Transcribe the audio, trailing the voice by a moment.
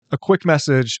a quick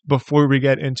message before we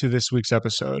get into this week's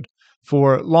episode.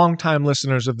 For longtime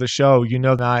listeners of the show, you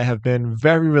know that I have been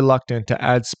very reluctant to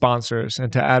add sponsors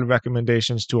and to add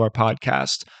recommendations to our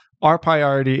podcast. Our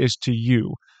priority is to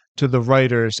you, to the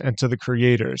writers, and to the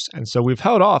creators. And so we've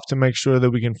held off to make sure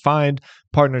that we can find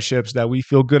partnerships that we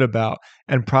feel good about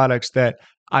and products that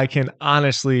I can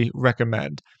honestly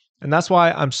recommend. And that's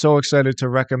why I'm so excited to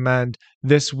recommend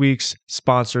this week's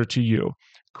sponsor to you,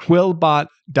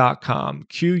 Quillbot.com,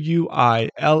 Quillbot.com.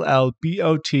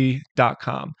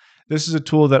 This is a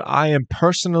tool that I am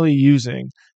personally using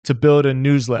to build a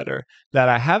newsletter that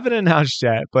I haven't announced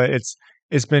yet, but it's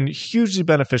been hugely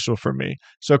beneficial for me.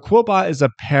 So Quillbot is a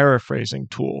paraphrasing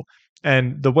tool.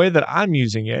 And the way that I'm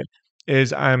using it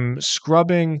is I'm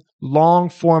scrubbing long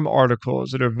form articles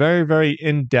that are very, very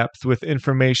in-depth with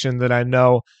information that I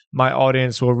know my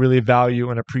audience will really value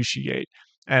and appreciate.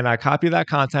 And I copy that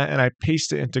content and I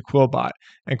paste it into Quillbot.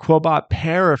 And Quillbot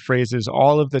paraphrases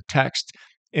all of the text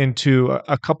into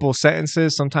a couple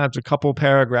sentences, sometimes a couple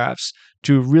paragraphs,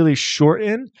 to really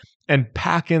shorten and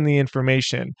pack in the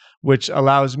information, which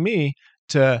allows me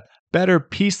to better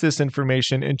piece this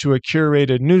information into a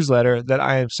curated newsletter that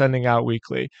I am sending out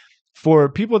weekly.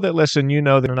 For people that listen, you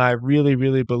know that I really,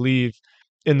 really believe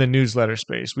in the newsletter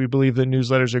space. We believe that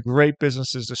newsletters are great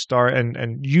businesses to start,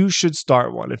 and you should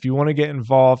start one. If you want to get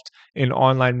involved in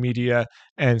online media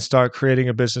and start creating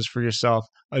a business for yourself,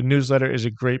 a newsletter is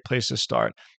a great place to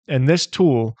start. And this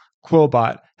tool,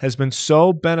 Quillbot, has been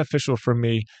so beneficial for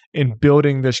me in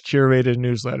building this curated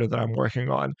newsletter that I'm working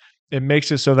on. It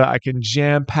makes it so that I can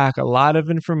jam pack a lot of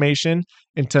information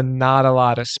into not a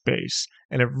lot of space.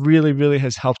 And it really, really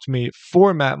has helped me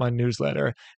format my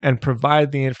newsletter and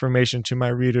provide the information to my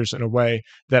readers in a way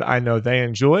that I know they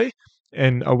enjoy,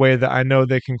 in a way that I know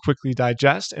they can quickly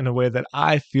digest, in a way that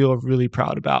I feel really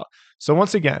proud about. So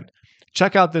once again,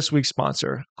 check out this week's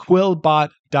sponsor,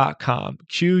 Quillbot.com,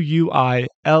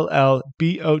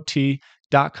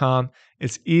 Quillbot.com.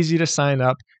 It's easy to sign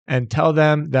up, and tell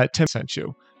them that Tim sent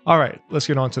you. All right, let's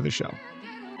get on to the show.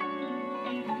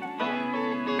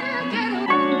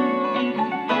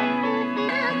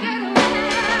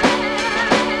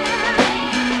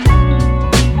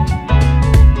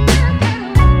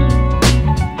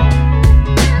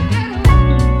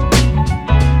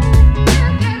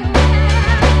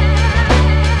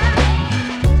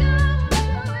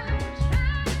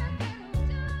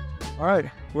 All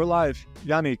right, we're live.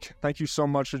 Yannick, thank you so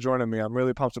much for joining me. I'm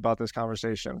really pumped about this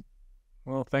conversation.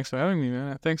 Well, thanks for having me,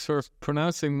 man. Thanks for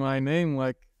pronouncing my name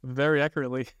very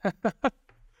accurately.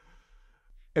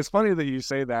 It's funny that you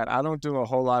say that. I don't do a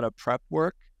whole lot of prep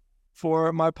work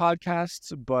for my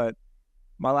podcasts, but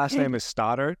my last name is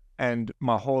Stoddard, and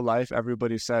my whole life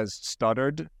everybody says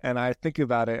Stuttered. And I think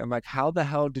about it, I'm like, how the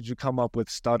hell did you come up with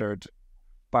Stuttered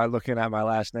by looking at my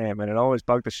last name? And it always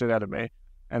bugged the shit out of me.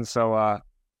 And so,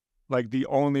 the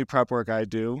only prep work I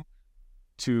do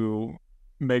to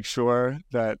make sure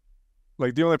that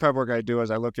the only prep work I do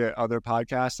is I look at other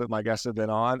podcasts that my guests have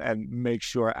been on and make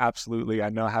sure absolutely I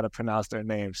know how to pronounce their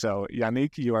name. So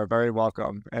Yannick, you are very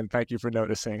welcome, and thank you for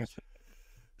noticing. It's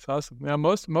awesome. Yeah,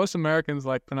 most Americans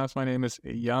pronounce my name as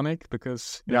Yannick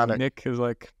because Nick is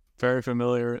very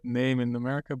familiar name in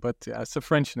America, but yeah, it's a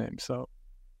French name. So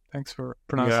thanks for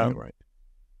pronouncing it right.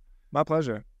 My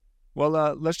pleasure. Well,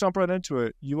 let's jump right into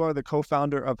it. You are the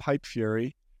co-founder of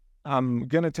Hypefury. I'm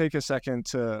gonna take a second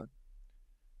to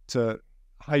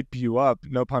hype you up,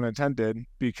 no pun intended,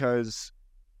 because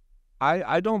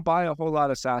I don't buy a whole lot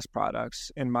of SaaS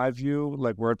products. In my view,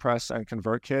 WordPress and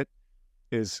ConvertKit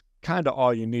is kind of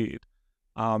all you need.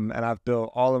 And I've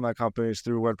built all of my companies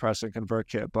through WordPress and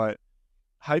ConvertKit, but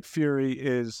Hypefury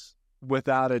is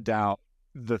without a doubt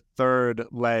the third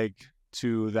leg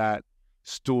to that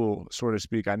stool, so to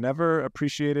speak. I never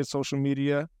appreciated social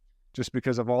media just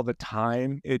because of all the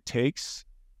time it takes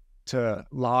to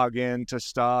log into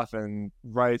stuff and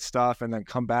write stuff and then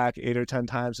come back 8 or 10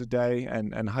 times a day.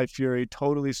 And Hypefury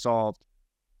totally solved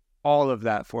all of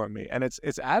that for me. And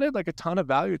it's added a ton of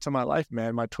value to my life,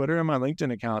 man. My Twitter and my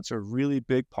LinkedIn accounts are really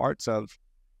big parts of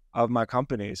my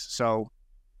companies. So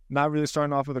not really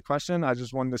starting off with a question. I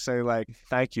just wanted to say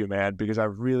thank you, man, because I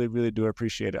really, really do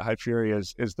appreciate it. Hypefury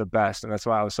is the best. And that's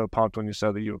why I was so pumped when you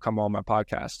said that you would come on my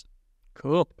podcast.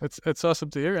 Cool. It's awesome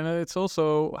to hear. And it's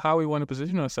also how we want to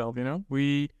position ourselves,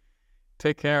 We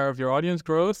take care of your audience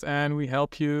growth and we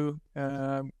help you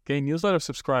gain newsletter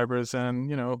subscribers and,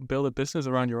 build a business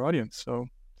around your audience. So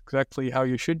exactly how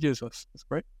you should use us. That's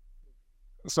great.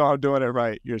 So I'm doing it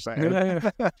right, you're saying?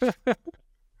 Yeah.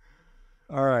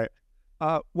 All right.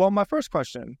 Well, my first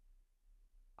question,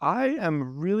 I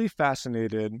am really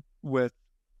fascinated with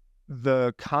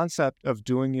the concept of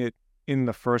doing it in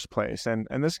the first place, and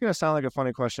this is going to sound like a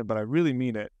funny question, but I really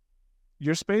mean it.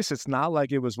 Your space, it's not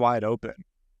like it was wide open.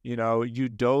 You know, you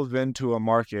dove into a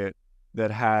market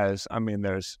that has, I mean,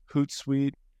 there's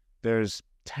Hootsuite, there's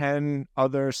 10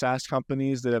 other SaaS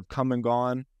companies that have come and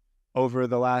gone over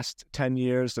the last 10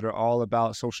 years that are all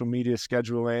about social media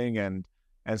scheduling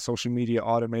and social media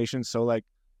automation. So like,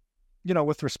 you know,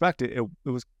 with respect, it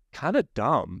was kind of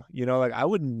dumb, you know, like I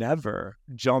would never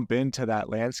jump into that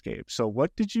landscape. So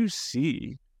what did you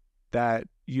see that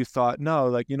you thought, no,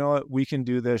 like, you know what, we can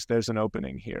do this. There's an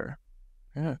opening here.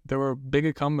 Yeah, there were big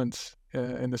incumbents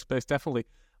in the space, definitely.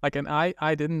 Like, and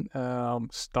I didn't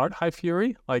start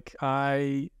Hypefury. Like,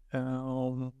 I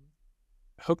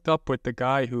hooked up with the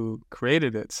guy who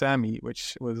created it, Sammy,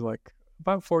 which was like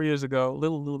about 4 years ago, a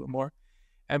little bit more.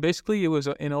 And basically, it was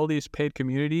in all these paid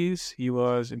communities. He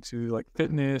was into like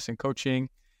fitness and coaching,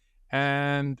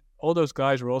 and all those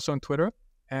guys were also on Twitter.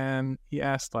 And he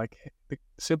asked like the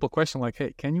simple question, like,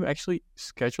 "Hey, can you actually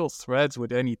schedule threads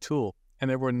with any tool?" And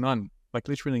there were none, like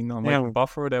literally none. Yeah. Like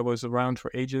Buffer that was around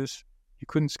for ages, you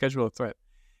couldn't schedule a thread.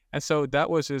 And so that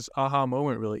was his aha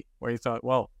moment, really, where he thought,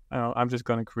 "Well, I'm just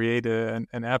going to create an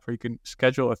app where you can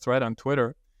schedule a thread on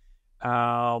Twitter."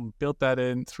 Built that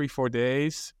in 3-4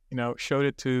 days. You know, showed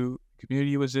it to the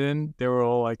community he was in. They were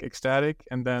all like ecstatic,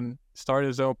 and then started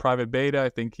his own private beta. I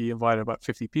think he invited about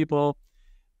 50 people,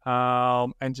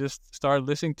 and just started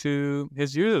listening to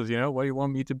his users. You know, what do you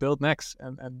want me to build next?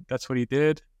 And that's what he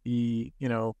did. He,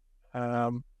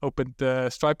 opened the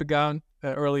Stripe account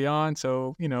early on,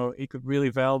 so you know he could really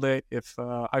validate if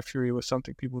Hypefury was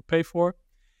something people would pay for.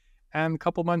 And a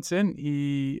couple months in,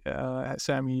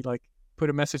 Sammy put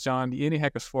a message on the Indie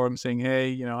Hackers forum saying, "Hey,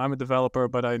 you know, I'm a developer,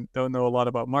 but I don't know a lot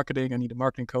about marketing. I need a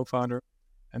marketing co-founder."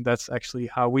 And that's actually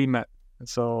how we met. And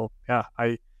so, yeah,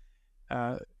 I,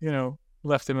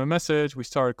 left him a message. We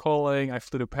started calling. I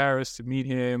flew to Paris to meet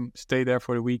him, stayed there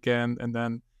for the weekend. And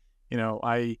then,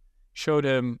 I showed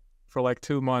him for like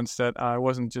 2 months that I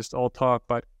wasn't just all talk,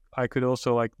 but I could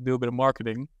also do a bit of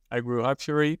marketing. I grew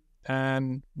Hypefury,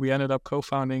 and we ended up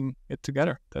co-founding it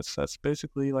together. That's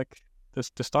basically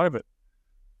the start of it.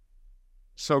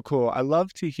 So cool. I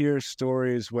love to hear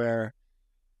stories where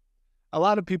a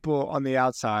lot of people on the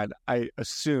outside, I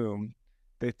assume,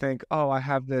 they think, oh, I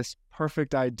have this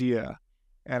perfect idea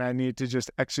and I need to just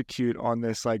execute on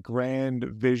this grand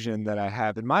vision that I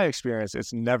have. In my experience,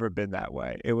 it's never been that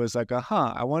way. It was like,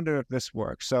 I wonder if this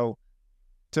works. So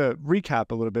to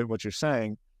recap a little bit what you're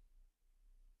saying,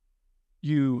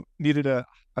 you needed a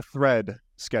thread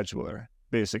scheduler,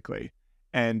 basically.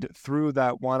 And through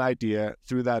that one idea,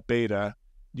 through that beta,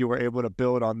 you were able to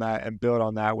build on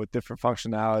that with different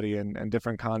functionality and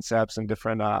different concepts and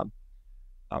different, I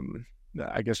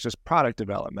guess, just product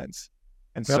developments.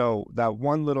 And Yep. So that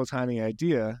one little tiny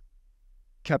idea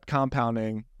kept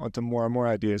compounding onto more and more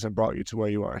ideas and brought you to where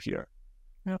you are here.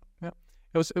 Yeah.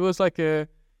 It was like a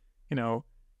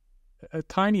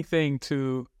tiny thing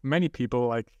to many people,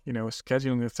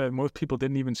 scheduling a thread. Most people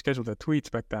didn't even schedule their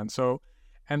tweets back then. So,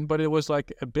 but it was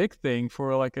like a big thing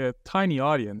for a tiny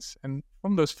audience. And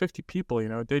from those 50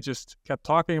 people, they just kept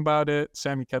talking about it.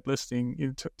 Sammy kept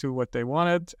listening to what they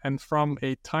wanted. And from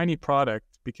a tiny product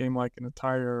became like an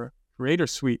entire creator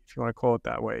suite, if you want to call it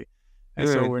that way. And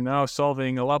so we're now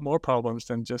solving a lot more problems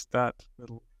than just that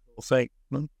little thing.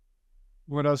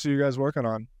 What else are you guys working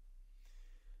on?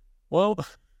 Well,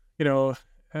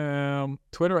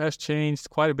 Twitter has changed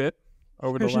quite a bit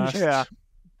over the last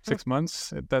 6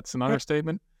 months. That's an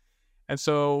understatement. And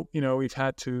so, we've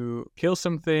had to kill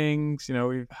some things.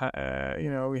 We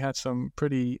had some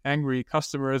pretty angry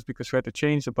customers because we had to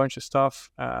change a bunch of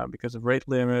stuff because of rate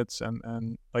limits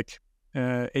and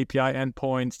API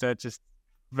endpoints that just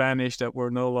vanished, that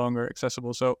were no longer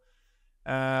accessible. So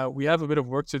we have a bit of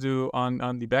work to do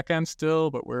on the back end still,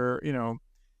 but we're,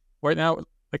 right now,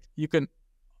 you can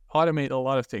automate a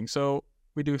lot of things. So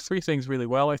we do 3 things really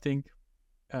well, I think.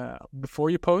 Before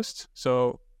you post,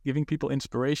 so giving people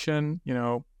inspiration,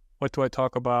 what do I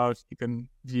talk about? You can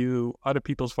view other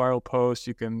people's viral posts,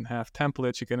 you can have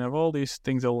templates, you can have all these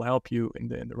things that will help you in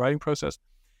the writing process.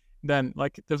 Then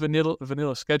the vanilla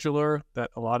scheduler that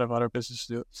a lot of other businesses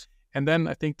do. And then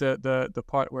I think the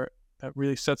part where that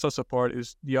really sets us apart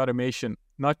is the automation.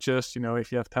 Not just,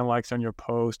 if you have 10 likes on your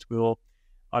post, we'll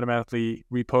automatically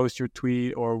repost your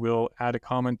tweet or we'll add a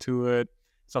comment to it,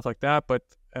 stuff like that. But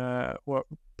what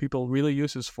people really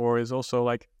use this for is also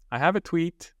I have a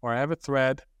tweet or I have a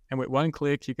thread, and with one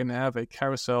click you can have a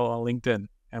carousel on LinkedIn,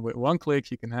 and with one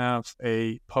click you can have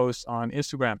a post on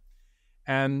Instagram.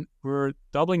 And we're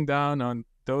doubling down on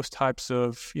those types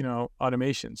of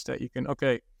automations that you can,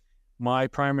 my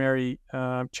primary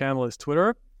channel is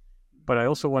Twitter, but I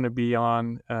also want to be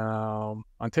on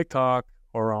TikTok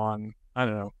or on, I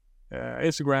don't know,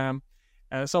 Instagram.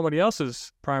 And somebody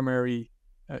else's primary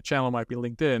channel might be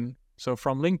LinkedIn. So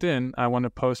from LinkedIn, I want to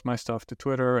post my stuff to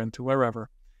Twitter and to wherever.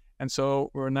 And so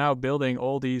we're now building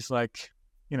all these, like,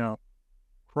 you know,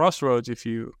 crossroads, if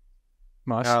you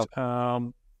must,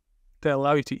 that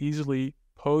allow you to easily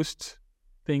post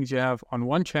things you have on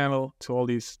one channel to all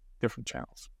these different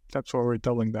channels. That's what we're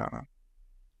doubling down on.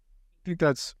 I think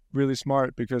that's really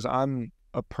smart because I'm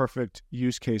a perfect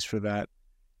use case for that.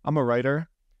 I'm a writer,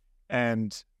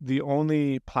 and the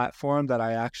only platform that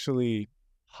I actually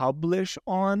publish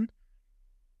on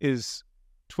is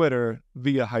Twitter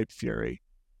via Hypefury.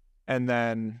 And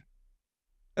then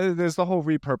there's the whole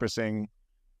repurposing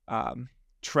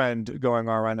trend going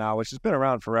on right now, which has been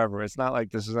around forever. It's not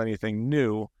like this is anything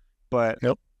new, but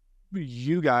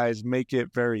you guys make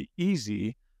it very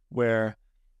easy where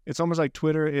it's almost like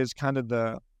Twitter is kind of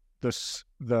the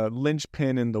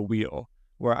linchpin in the wheel,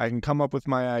 where I can come up with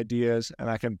my ideas and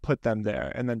I can put them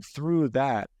there. And then through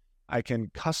that, I can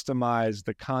customize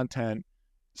the content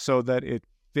so that it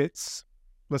fits,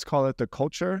 let's call it the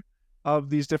culture of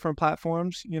these different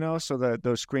platforms, you know, so that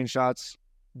those screenshots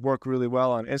work really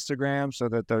well on Instagram, so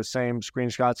that those same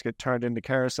screenshots get turned into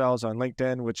carousels on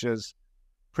LinkedIn, which is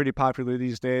pretty popular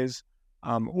these days,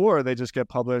 or they just get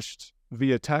published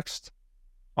via text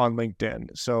on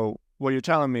LinkedIn. So what you're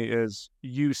telling me is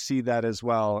you see that as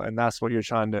well, and that's what you're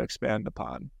trying to expand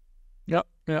upon. Yep,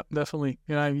 definitely.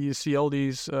 You know, you see all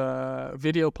these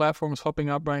video platforms hopping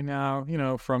up right now, you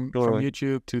know, from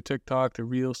YouTube to TikTok to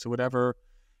Reels to whatever.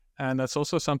 And that's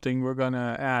also something we're going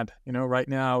to add. You know, right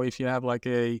now, if you have like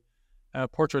a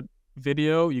portrait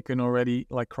video, you can already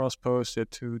like cross-post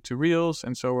it to Reels.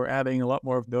 And so we're adding a lot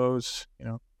more of those, you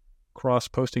know,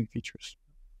 cross-posting features.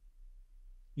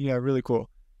 Yeah, really cool.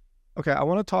 Okay, I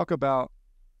want to talk about,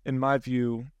 in my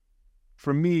view,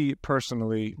 for me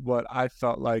personally, what I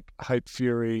felt like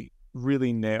Hypefury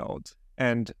really nailed.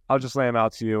 And I'll just lay them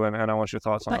out to you, and I want your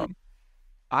thoughts on them.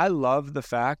 I love the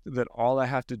fact that all I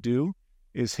have to do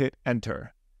is hit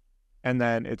enter, and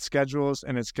then it schedules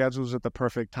at the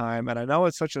perfect time. And I know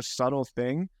it's such a subtle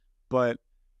thing, but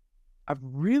I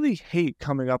really hate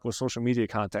coming up with social media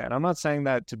content. And I'm not saying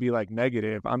that to be like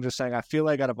negative. I'm just saying I feel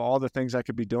like out of all the things I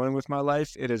could be doing with my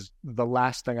life, it is the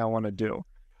last thing I want to do.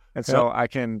 And so I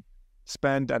can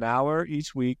spend an hour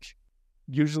each week,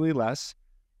 usually less,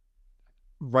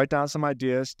 write down some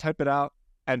ideas, type it out,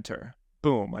 enter.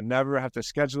 Boom. I never have to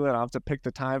schedule it. I don't have to pick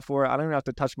the time for it. I don't even have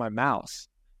to touch my mouse.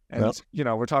 And, you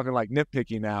know, we're talking like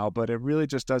nitpicky now, but it really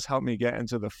just does help me get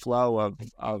into the flow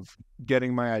of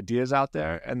getting my ideas out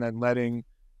there and then letting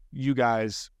you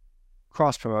guys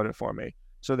cross-promote it for me.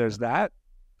 So there's that.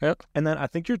 And then I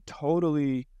think you're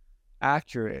totally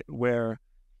accurate where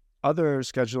other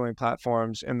scheduling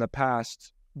platforms in the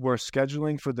past were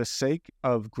scheduling for the sake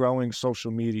of growing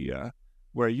social media,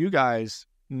 where you guys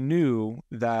knew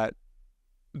that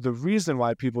the reason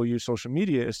why people use social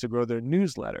media is to grow their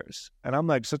newsletters. And I'm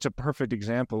like such a perfect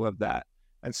example of that.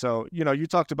 And so, you know, you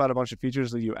talked about a bunch of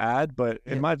features that you add, but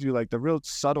in my view, like the real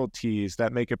subtleties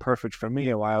that make it perfect for me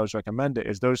and why I always recommend it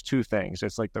is those two things.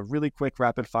 It's like the really quick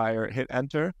rapid fire, hit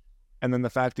enter, and then the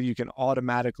fact that you can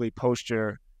automatically post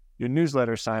your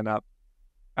newsletter sign up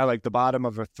at like the bottom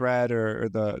of a thread or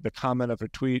the comment of a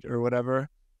tweet or whatever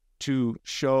to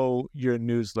show your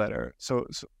newsletter. So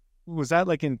was that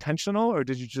like intentional, or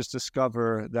did you just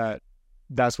discover that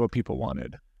that's what people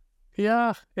wanted?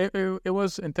 Yeah, it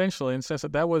was intentional in the sense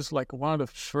that was like one of the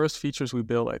first features we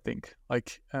built, I think.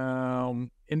 Like in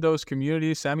those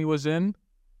communities Sammy was in,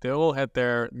 they all had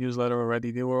their newsletter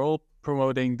already. They were all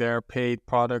promoting their paid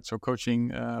products or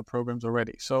coaching programs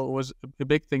already. So it was a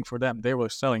big thing for them. They were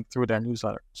selling through their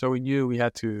newsletter. So we knew we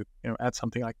had to, you know, add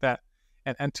something like that.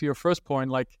 And to your first point,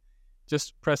 like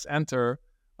just press enter.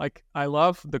 Like I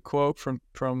love the quote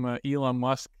from Elon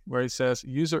Musk where he says,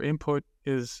 "User input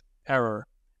is error."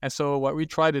 And so what we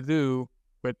try to do,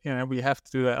 but you know, we have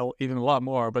to do that even a lot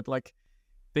more. But like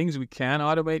things we can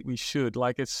automate, we should.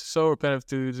 Like it's so repetitive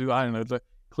to do. I don't know,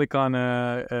 click on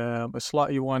a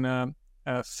slot you want to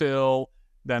fill,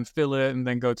 then fill it, and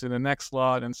then go to the next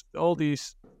slot, and all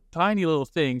these tiny little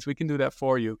things. We can do that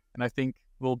for you, and I think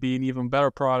will be an even better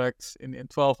product in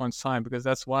 12 months' time, because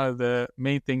that's one of the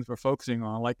main things we're focusing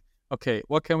on. Like, okay,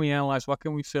 what can we analyze? What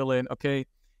can we fill in? Okay,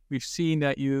 we've seen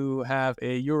that you have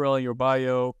a URL in your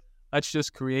bio. Let's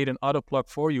just create an auto plug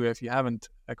for you if you haven't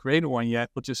created one yet.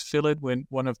 We'll just fill it with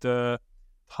one of the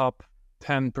top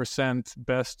 10%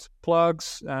 best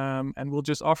plugs, and we'll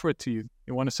just offer it to you.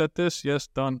 You want to set this? Yes,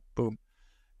 done. Boom.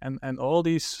 And all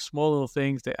these small little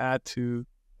things, they add to,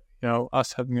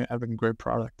 us having a great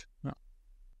product. Yeah.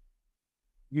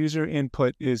 User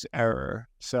input is error.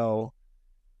 So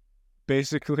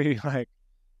basically, like,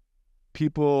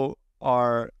 people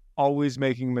are always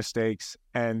making mistakes,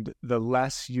 and the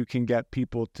less you can get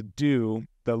people to do,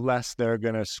 the less they're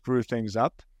going to screw things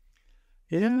up.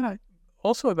 Yeah,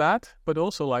 also that, but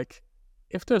also like,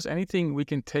 if there's anything we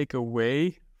can take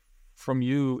away from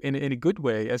you in a good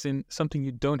way, as in something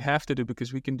you don't have to do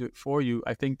because we can do it for you,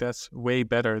 I think that's way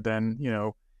better than,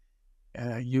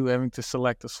 you having to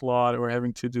select a slot or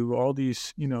having to do all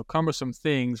these, cumbersome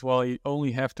things while you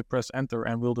only have to press enter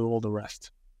and we'll do all the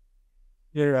rest.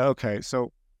 Yeah, okay.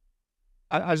 So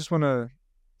I just want to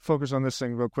focus on this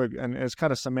thing real quick, and it's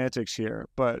kind of semantics here,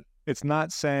 but it's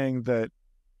not saying that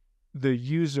the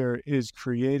user is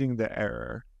creating the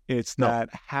error. It's No. that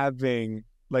having,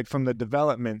 like, from the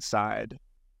development side,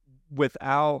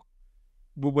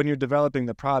 when you're developing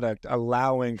the product,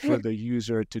 allowing for the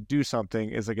user to do something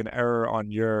is like an error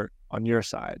on your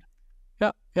side.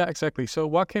 Yeah, exactly. So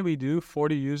what can we do for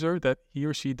the user that he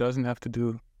or she doesn't have to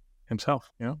do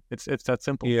himself? It's that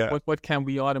simple. Yeah. What can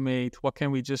we automate? What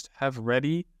can we just have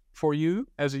ready for you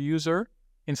as a user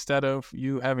instead of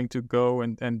you having to go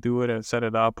and do it and set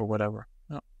it up or whatever?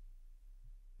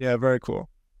 Yeah, very cool.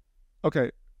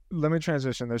 Okay, let me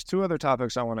transition. There's two other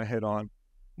topics I want to hit on.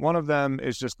 One of them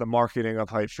is just the marketing of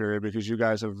Hypefury, because you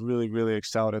guys have really, really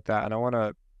excelled at that, and I want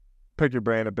to pick your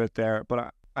brain a bit there.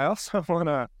 But I also want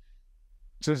to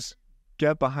just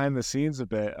get behind the scenes a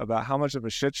bit about how much of a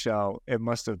shit show it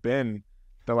must have been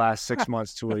the last 6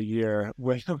 months to a year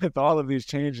with all of these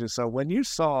changes. So when you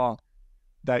saw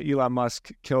that Elon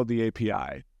Musk killed the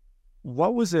API,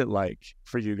 what was it like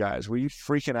for you guys? Were you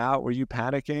freaking out? Were you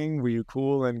panicking? Were you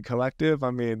cool and collective?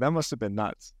 I mean, that must have been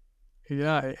nuts.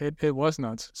 Yeah, it was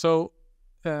nuts. So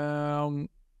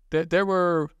there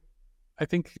were, I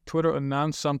think Twitter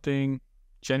announced something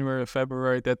January or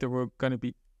February that there were going to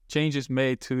be changes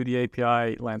made to the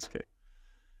API landscape.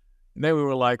 And then we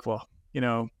were like, well,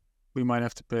 we might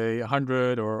have to pay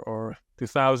 100 or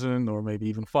 2,000 or maybe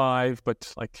even 5,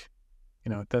 but like,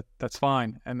 that's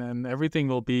fine. And then everything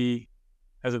will be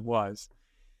as it was.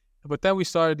 But then we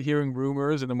started hearing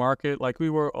rumors in the market. Like, we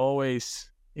were always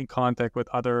in contact with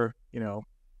other,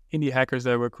 indie hackers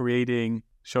that were creating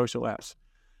social apps.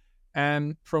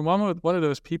 And from one of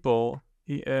those people,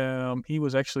 he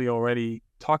was actually already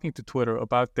talking to Twitter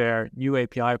about their new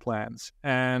API plans.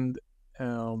 And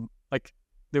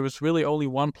there was really only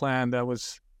one plan that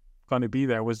was going to be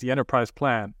there, was the enterprise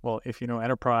plan. Well, if you know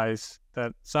enterprise,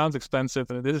 that sounds expensive,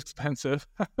 and it is expensive.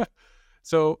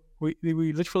 So we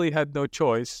literally had no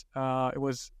choice. It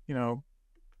was,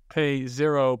 pay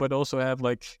zero, but also have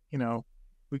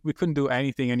we couldn't do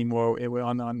anything anymore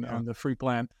on the free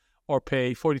plan, or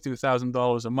pay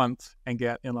 $42,000 a month and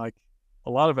get a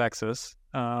lot of access.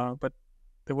 But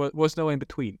there was no in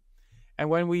between. And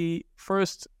when we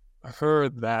first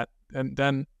heard that, and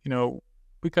then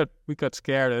we got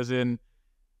scared, as in,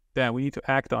 damn, we need to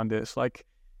act on this.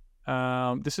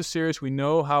 This is serious. We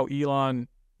know how Elon,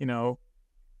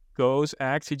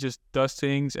 acts. He just does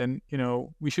things, and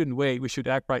we shouldn't wait. We should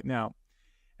act right now.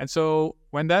 And so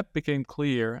when that became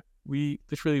clear, we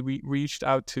reached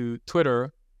out to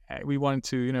Twitter. We wanted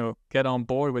to get on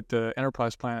board with the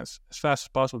enterprise plan as fast as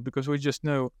possible, because we just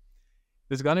know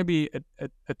there's going to be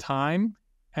a time,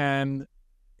 and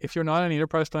if you're not on the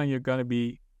enterprise plan, you're going to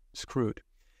be screwed.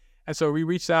 And so we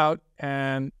reached out,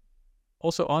 and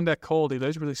also on that call, they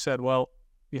literally said, well,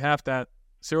 we have that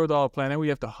 $0 plan, and we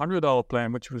have the $100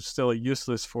 plan, which was still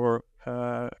useless for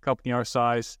a company our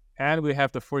size, and we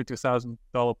have the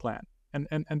 $42,000 plan,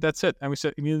 and that's it. And we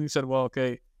immediately said, well,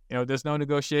 okay, there's no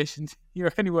negotiations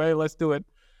here anyway. Let's do it.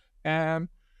 And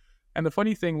the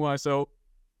funny thing was, so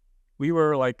we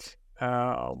were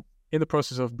in the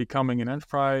process of becoming an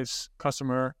enterprise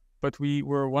customer, but we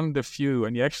were one of the few.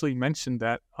 And he actually mentioned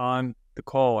that on the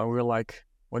call, and we were like,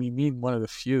 what do you mean one of the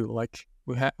few?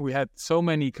 We had so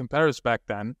many competitors back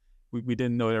then. We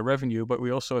didn't know their revenue, but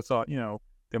we also thought,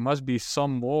 there must be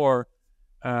some more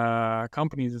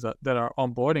companies that are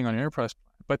onboarding on enterprise plan.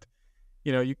 But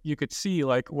you could see,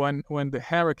 when the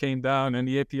hammer came down and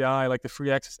the API, the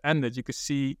free access ended, you could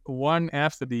see one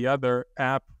after the other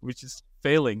app which is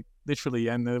failing, literally,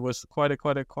 and there was quite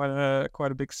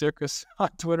a big circus on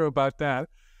Twitter about that.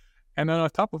 And then on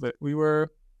top of it, we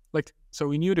were so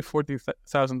we knew the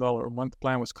 $40,000 a month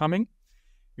plan was coming.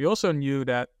 We also knew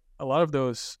that a lot of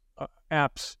those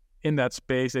apps in that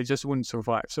space, they just wouldn't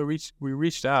survive. So we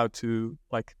reached out to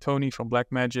like Tony from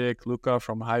Blackmagic, Luca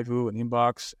from Hypefury and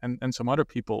Inbox, and some other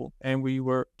people, and we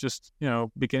were just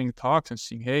beginning talks and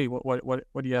seeing, hey, what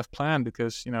do you have planned?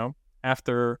 Because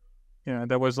after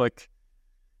that was like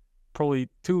probably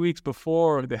 2 weeks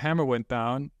before the hammer went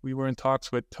down, we were in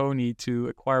talks with Tony to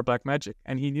acquire Blackmagic,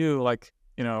 and he knew like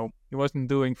he wasn't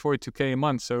doing 42K a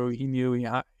month, so he knew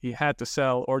he had to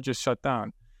sell or just shut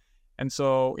down. And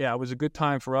so, yeah, it was a good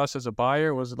time for us as a buyer.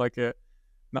 It was like a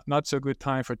not so good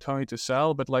time for Tony to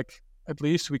sell, but like at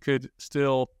least we could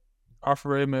still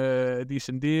offer him a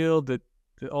decent deal that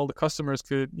all the customers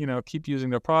could, keep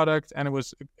using their product. And it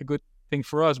was a good thing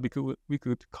for us because we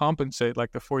could compensate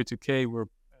like the 42K we're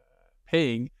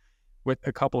paying with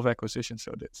a couple of acquisitions.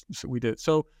 So we did.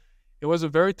 So it was a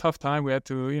very tough time. We had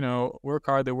to, work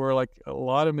hard. There were like a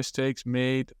lot of mistakes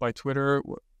made by Twitter,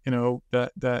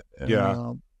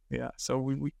 yeah. So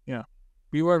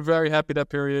we weren't very happy that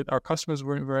period. Our customers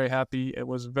weren't very happy. It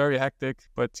was very hectic,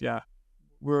 but yeah,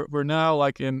 we're now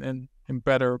like in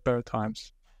better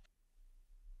times.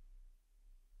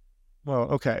 Well,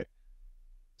 okay.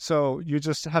 So you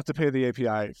just have to pay the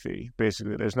API fee,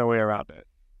 basically. There's no way around it.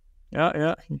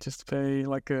 Yeah. You just pay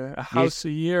like a house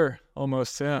a year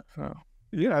almost. Yeah. Oh.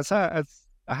 Yeah, it's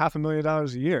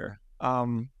 $500,000 a year.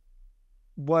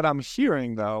 What I'm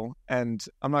hearing, though, and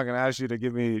I'm not going to ask you to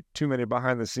give me too many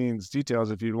behind-the-scenes details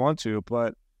if you'd want to,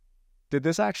 but did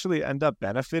this actually end up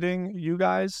benefiting you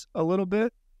guys a little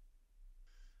bit?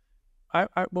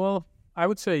 I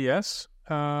would say yes.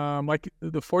 Like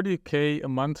the 40K a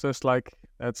month is like,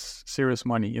 that's serious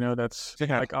money. That's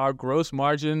like our gross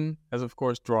margin has, of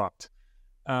course, dropped.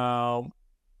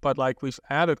 But like we've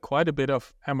added quite a bit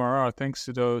of MRR thanks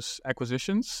to those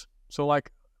acquisitions. So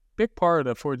like big part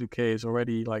of the 42K is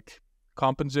already like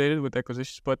compensated with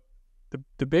acquisitions, but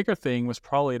the bigger thing was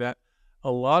probably that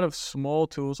a lot of small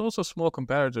tools, also small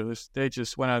competitors, they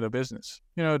just went out of business.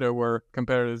 There were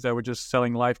competitors that were just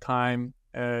selling lifetime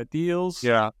deals.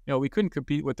 Yeah. We couldn't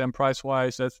compete with them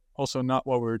price-wise. That's also not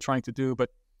what we were trying to do. But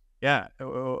yeah,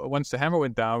 once the hammer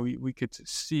went down, we could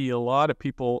see a lot of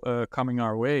people coming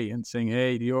our way and saying,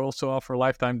 hey, do you also offer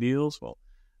lifetime deals? Well,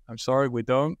 I'm sorry, we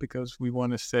don't, because we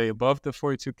want to stay above the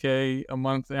 42K a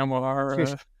month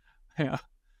MRR. Yeah.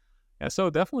 So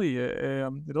definitely,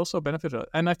 it also benefited us.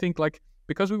 And I think like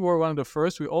because we were one of the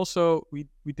first, we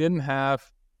didn't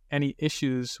have any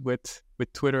issues with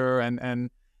Twitter and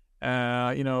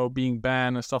being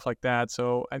banned and stuff like that.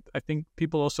 So I think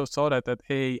people also saw that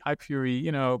hey,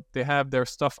 Hypefury, they have their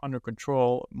stuff under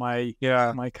control. My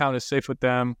account is safe with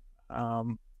them.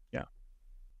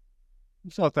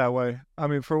 It's not that way. I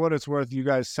mean, for what it's worth, you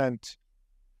guys sent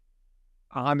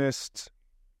honest,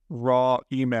 raw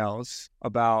emails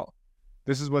about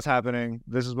this is what's happening.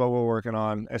 This is what we're working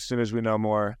on. As soon as we know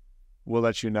more, we'll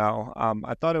let you know.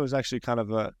 I thought it was actually kind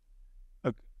of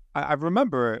I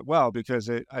remember it well because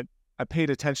I paid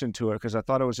attention to it because I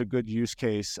thought it was a good use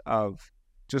case of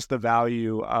just the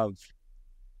value of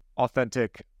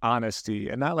authentic honesty,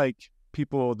 and not like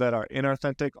people that are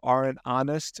inauthentic aren't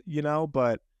honest,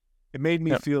 but it made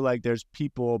me feel like there's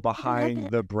people behind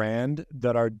the brand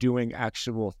that are doing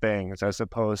actual things as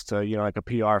opposed to, like a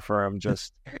PR firm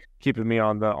just keeping me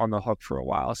on the hook for a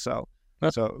while. So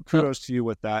kudos to you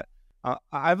with that. I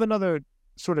have another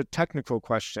sort of technical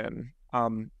question.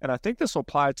 And I think this will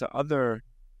apply to other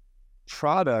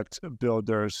product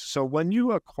builders. So when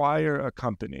you acquire a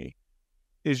company,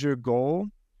 is your goal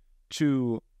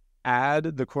to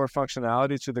add the core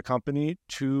functionality to the company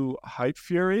to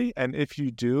Hypefury? And if you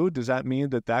do, does that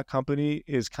mean that company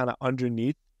is kind of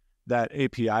underneath that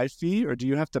API fee, or do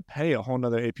you have to pay a whole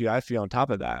nother API fee on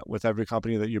top of that with every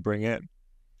company that you bring in?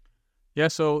 Yeah,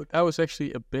 so that was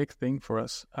actually a big thing for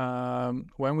us.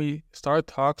 When we started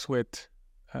talks with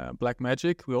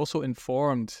Blackmagic, we also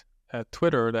informed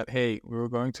Twitter that, hey, we were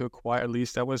going to acquire, at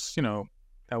least that was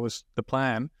the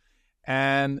plan.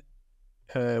 And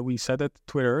we said that to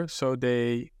Twitter, so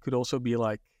they could also be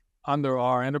like under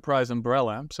our enterprise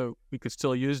umbrella, so we could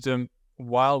still use them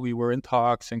while we were in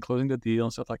talks and closing the deal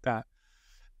and stuff like that.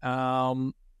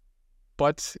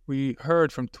 But we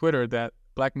heard from Twitter that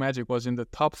Blackmagic was in the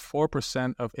top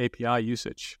 4% of API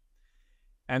usage.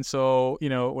 And so, it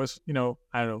was, I don't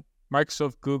know,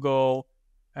 Microsoft, Google,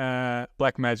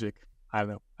 Blackmagic. I don't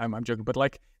know, I'm joking, but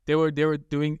like they were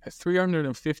doing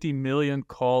 350 million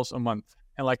calls a month.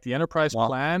 And like the enterprise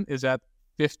plan is at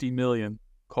 50 million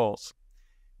calls.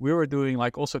 We were doing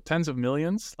like also tens of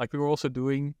millions. Like we were also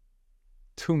doing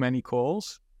too many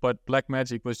calls, but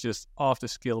Blackmagic was just off the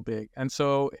scale big. And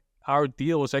so our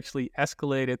deal was actually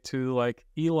escalated to like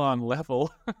Elon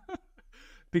level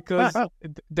because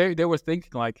they were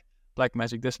thinking like,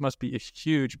 Blackmagic, this must be a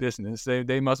huge business.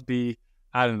 They must be,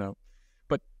 I don't know.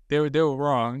 But they were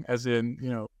wrong, as in,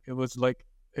 it was like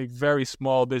a very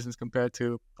small business compared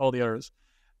to all the others.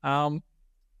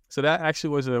 So that actually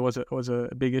was a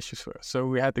big issue for us. So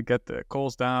we had to get the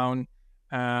calls down,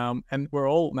 and we're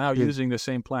all now using the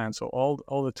same plan. So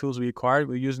all the tools we acquired,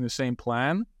 we're using the same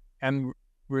plan, and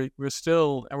we're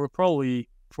probably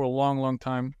for a long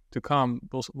time to come,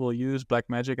 we'll use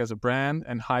Blackmagic as a brand,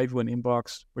 and Hypefury and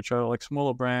Inbox, which are like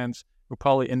smaller brands, we'll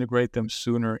probably integrate them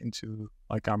sooner into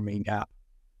like our main app.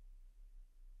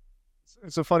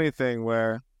 It's a funny thing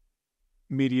where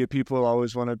media people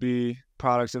always want to be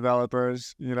product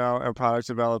developers, and product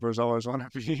developers always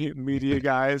want to be media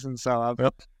guys. And so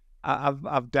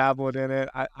I've dabbled in it.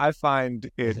 I find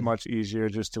it much easier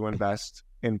just to invest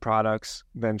in products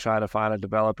than try to find a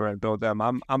developer and build them.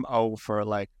 I'm 0 for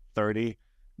like 30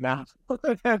 now.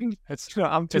 It's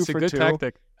I'm 2 it's for a good 2.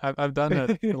 tactic. I've done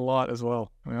it a lot as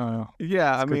well.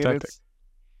 Yeah, I mean, tactic.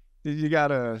 you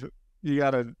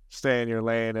gotta stay in your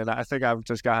lane, and I think I've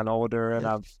just gotten older and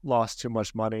I've lost too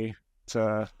much money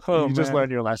to just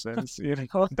learn your lessons.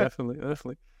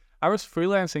 Definitely. I was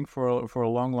freelancing for a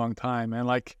long time, and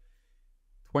like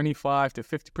 25 to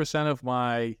 50% of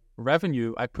my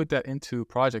revenue, I put that into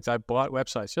projects. I bought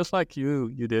websites just like you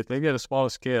did, maybe at a smaller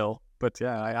scale. But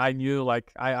yeah, I knew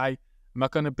like I'm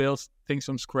not going to build things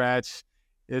from scratch.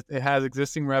 It has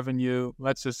existing revenue.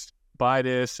 Let's just buy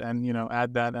this and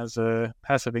add that as a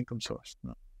passive income source.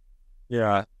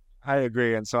 Yeah, I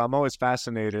agree. And so I'm always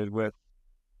fascinated with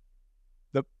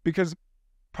because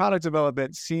product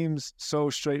development seems so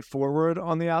straightforward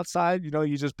on the outside.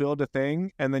 You just build a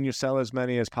thing and then you sell as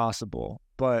many as possible.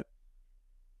 But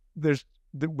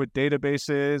with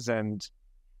databases, and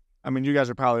I mean, you guys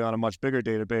are probably on a much bigger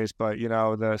database, but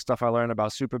the stuff I learned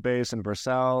about Supabase and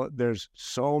Vercel, there's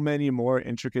so many more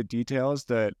intricate details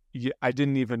that I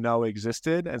didn't even know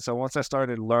existed. And so once I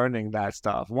started learning that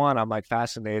stuff, one, I'm like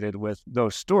fascinated with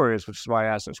those stories, which is why I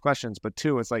ask those questions. But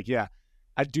two, it's like, yeah,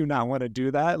 I do not want to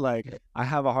do that. Like, I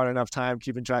have a hard enough time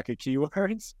keeping track of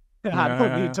keywords. I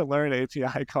don't need to learn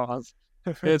API calls.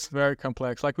 It's very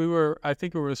complex. Like I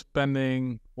think we were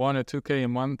spending $1 or $2K a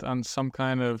month on some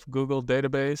kind of Google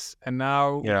database, and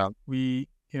now we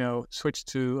switched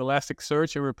to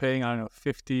Elasticsearch, and we're paying, I don't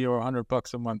know, $50 or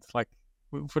 $100 a month, like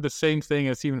for the same thing.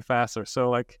 It's even faster.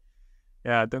 So like,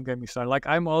 yeah, don't get me started. Like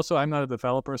I'm not a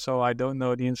developer, so I don't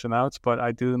know the ins and outs, but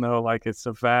I do know like it's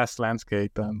a vast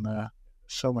landscape and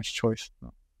so much choice.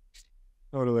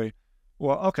 Totally.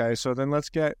 Well, okay, so then let's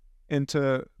get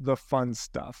into the fun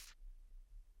stuff.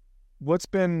 What's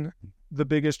been the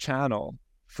biggest channel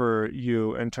for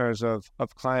you in terms of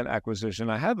client acquisition?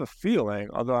 I have a feeling,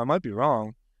 although I might be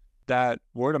wrong, that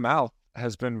word of mouth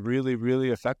has been really,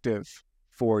 really effective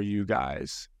for you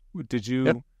guys. Did you?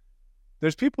 Yep.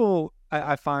 There's people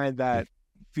I find that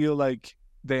feel like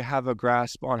they have a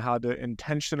grasp on how to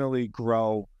intentionally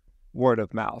grow word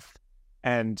of mouth.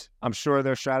 And I'm sure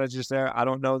there's strategies there. I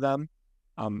don't know them.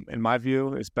 In my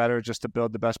view, it's better just to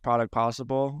build the best product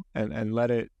possible and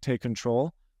let it take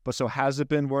control. But so has it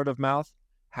been word of mouth?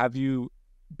 Have you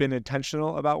been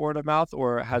intentional about word of mouth,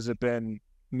 or has it been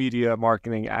media,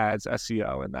 marketing, ads,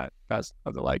 SEO, and that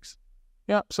of the likes?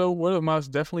 Yeah, so word of mouth is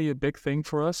definitely a big thing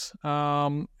for us.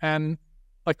 And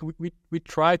like we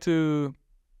try to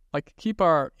like keep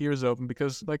our ears open,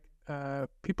 because like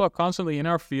people are constantly in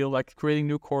our field, like creating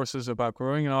new courses about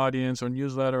growing an audience or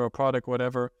newsletter or product,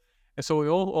 whatever. And so we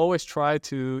always try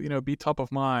to, be top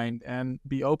of mind and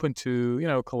be open to,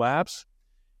 collabs.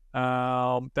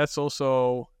 That's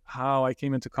also how I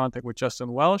came into contact with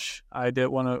Justin Welsh. I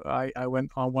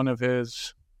went on one of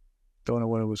his, don't know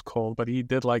what it was called, but he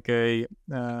did like a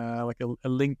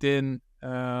LinkedIn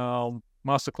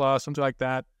masterclass, something like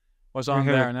that. Was on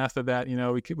there, and after that,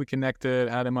 we connected,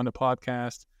 had him on the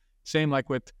podcast. Same like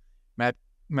with Matt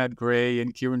Gray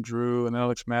and Kieran Drew and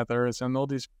Alex Mathers and all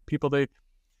these people.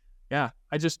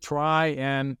 I just try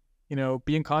and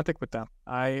be in contact with them.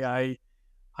 I'm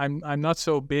not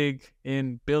so big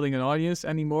in building an audience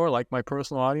anymore, like my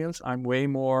personal audience. I'm way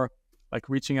more like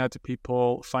reaching out to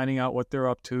people, finding out what they're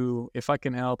up to, if I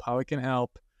can help, how I can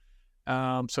help.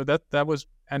 So that was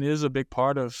and is a big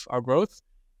part of our growth.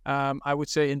 I would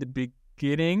say in the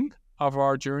beginning of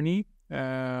our journey,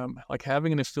 like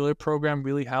having an affiliate program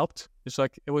really helped. It's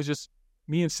like it was just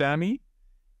me and Sammy.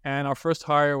 And our first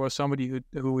hire was somebody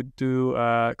who would do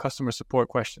customer support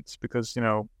questions, because,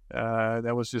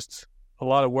 that was just a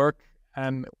lot of work,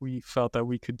 and we felt that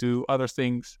we could do other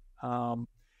things. And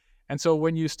so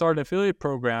when you start an affiliate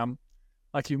program,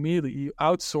 like you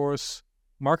outsource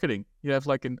marketing. You have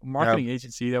like a marketing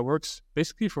agency that works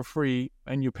basically for free,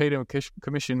 and you pay them a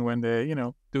commission when they,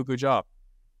 do a good job.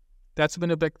 That's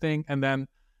been a big thing. And then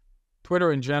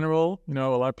Twitter in general, a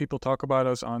lot of people talk about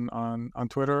us on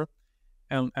Twitter.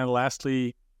 And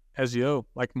lastly, SEO.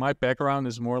 Like, my background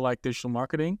is more like digital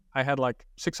marketing. I had like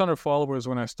 600 followers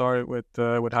when I started with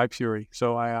Hypefury.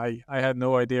 So I had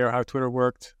no idea how Twitter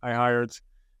worked. I hired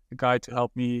a guy to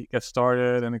help me get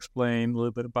started and explain a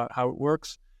little bit about how it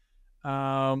works.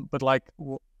 But like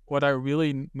what I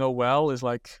really know well is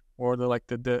like, or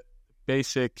the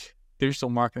basic digital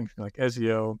marketing, like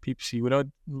SEO, PPC. We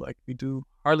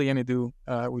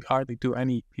hardly do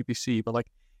any PPC, but like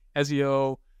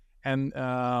SEO and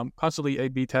constantly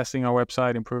A/B testing our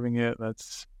website, improving it.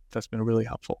 That's been really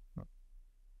helpful.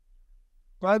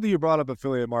 Glad that you brought up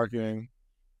affiliate marketing.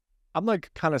 I'm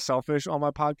like kind of selfish on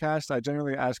my podcast. I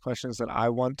generally ask questions that I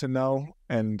want to know,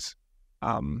 and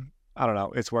I don't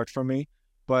know, it's worked for me.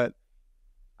 But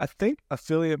I think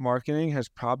affiliate marketing has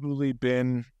probably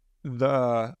been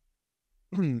the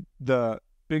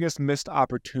biggest missed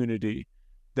opportunity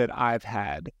that I've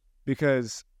had,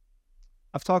 because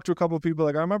I've talked to a couple of people.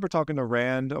 Like, I remember talking to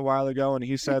Rand a while ago, and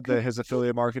he said that his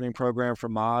affiliate marketing program for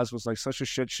Moz was like such a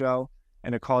shit show,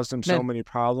 and it caused him so many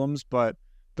problems. But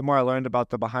the more I learned about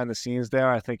the behind the scenes there,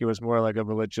 I think it was more like a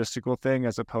logistical thing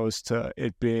as opposed to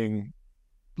it being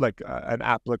like an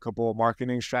applicable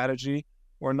marketing strategy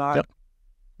or not. Yep.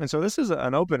 And so this is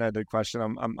an open-ended question.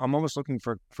 I'm almost looking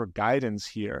for guidance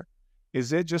here.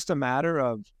 Is it just a matter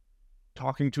of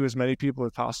talking to as many people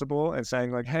as possible and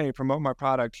saying like, hey, promote my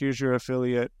product, here's your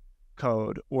affiliate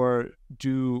code? Or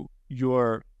do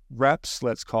your reps,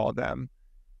 let's call them,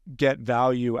 get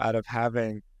value out of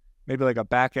having maybe like a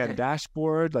back-end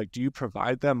dashboard? Like, do you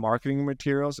provide them marketing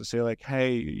materials to say like,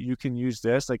 hey, you can use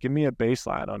this? Like, give me a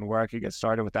baseline on where I could get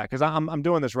started with that. Because I'm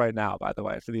doing this right now, by the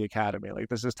way, for the Academy. Like,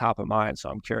 this is top of mind, so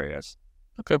I'm curious.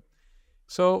 Okay.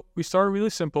 So we started really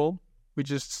simple. We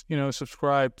just,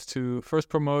 subscribed to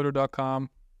firstpromoter.com.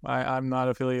 I'm not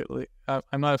affiliated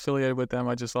with them.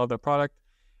 I just love their product.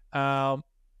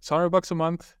 It's $100 a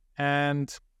month.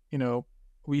 And,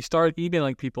 we started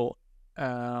emailing people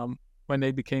when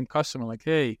they became customer, like,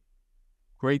 hey,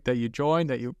 great that you joined,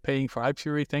 that you're paying for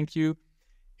Hypefury. Thank you.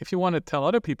 If you want to tell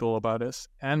other people about us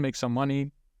and make some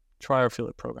money, try our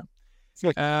affiliate program.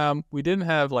 We didn't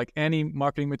have like any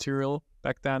marketing material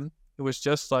back then. It was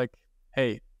just like,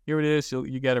 hey, here it is.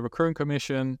 You get a recurring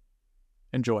commission.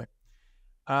 Enjoy.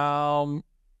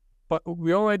 But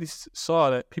we already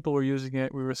saw that people were using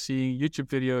it. We were seeing YouTube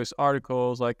videos,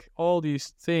 articles, like all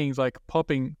these things like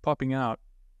popping out.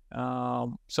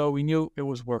 So we knew it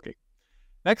was working.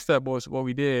 Next step was what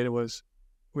we did was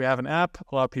we have an app.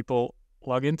 A lot of people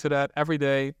log into that every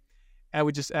day. And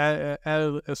we just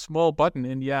added a small button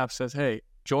in the app that says, hey,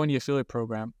 join the affiliate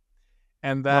program.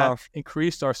 And that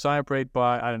increased our sign-up rate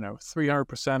by, 300% or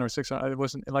 600%. It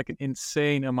wasn't like an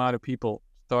insane amount of people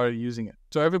started using it.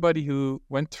 So everybody who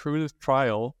went through the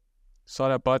trial saw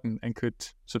that button and could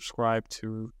subscribe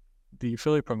to the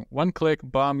affiliate program. One click,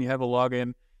 bam, you have a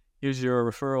login. Here's your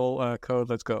referral code.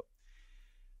 Let's go.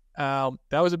 That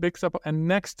was a big step. And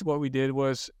next, what we did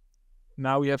was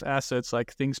now we have assets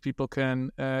like things people can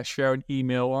share an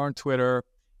email or on Twitter.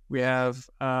 We have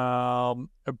a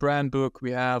brand book.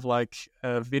 We have like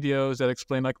videos that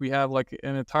explain, like we have like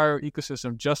an entire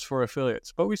ecosystem just for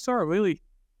affiliates. But we started really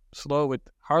slow with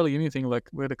hardly anything, like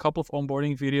with a couple of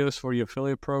onboarding videos for the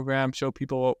affiliate program, show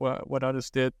people what others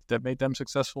did that made them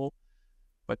successful.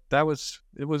 But it was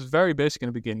very basic in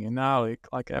the beginning. And now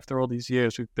like after all these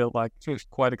years, we've built like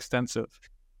quite extensive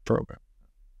program.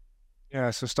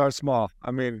 Yeah, so start small.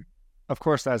 I mean, of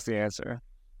course, that's the answer.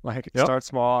 Like, start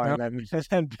small and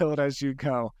then build as you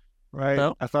go, right?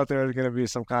 Yep. I thought there was going to be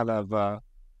some kind of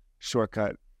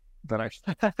shortcut that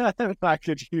I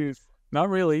could use. Not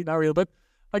really. But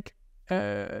like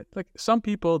some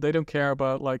people, they don't care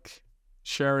about like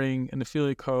sharing an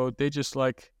affiliate code. They just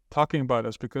like talking about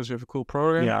us because we have a cool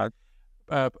program,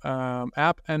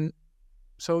 app, and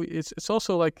so it's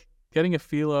also like getting a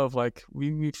feel of like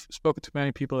we've spoken to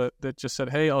many people that just said,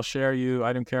 hey, I'll share you.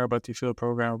 I don't care about the affiliate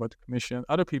program or about the commission.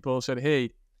 Other people said,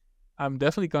 hey, I'm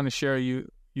definitely going to share you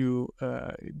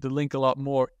the link a lot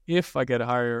more if I get a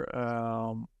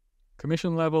higher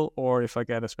commission level or if I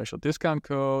get a special discount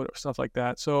code or stuff like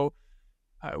that. So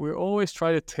we always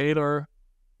try to tailor,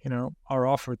 our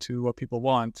offer to what people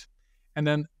want. And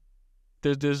then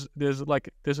there's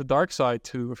a dark side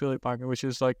to affiliate marketing, which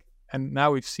is like, and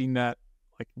now we've seen that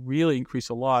like really increase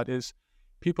a lot, is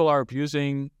people are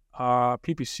abusing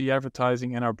PPC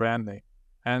advertising and our brand name.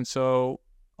 And so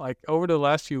like over the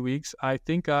last few weeks, I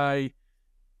think I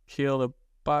killed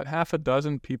about half a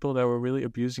dozen people that were really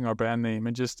abusing our brand name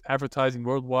and just advertising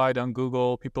worldwide on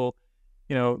Google. People,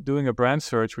 doing a brand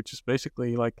search, which is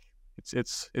basically like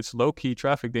it's low key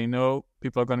traffic. They know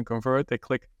people are going to convert. They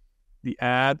click the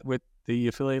ad with the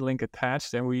affiliate link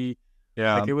attached, and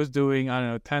Yeah. it was doing, I don't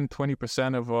know,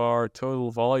 10-20% of our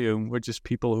total volume, which is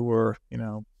people who were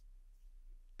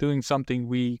doing something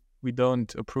we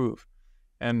don't approve.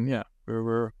 And yeah,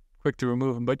 we're quick to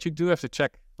remove them, but you do have to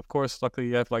check. Of course, luckily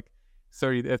you have like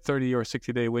 30 or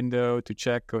 60-day window to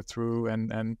check, go through,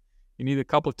 and you need a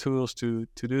couple of tools to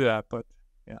do that. But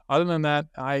yeah, other than that,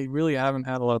 I really haven't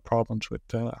had a lot of problems with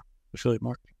affiliate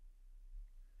marketing.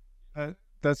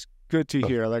 That's good to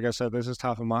hear. Like I said, this is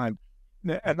top of mind,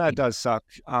 and that does suck.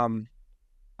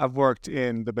 I've worked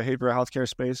in the behavioral healthcare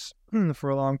space for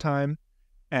a long time,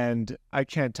 and I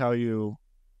can't tell you,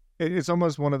 it's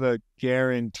almost one of the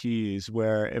guarantees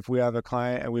where if we have a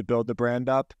client and we build the brand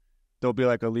up, there'll be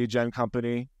like a lead gen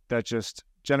company that just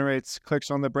generates clicks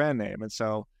on the brand name. And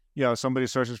so, somebody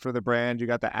searches for the brand, you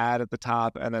got the ad at the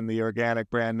top, and then the organic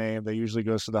brand name that usually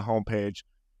goes to the homepage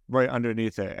right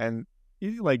underneath it. And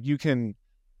you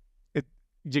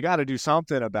got to do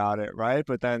something about it, right?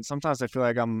 But then sometimes I feel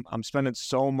like I'm spending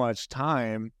so much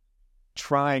time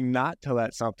trying not to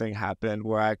let something happen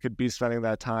where I could be spending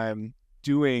that time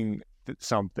doing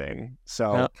something.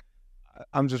 So Yeah.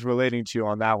 I'm just relating to you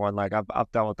on that one. Like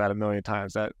I've dealt with that a million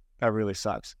times. That really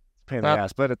sucks. It's a pain in the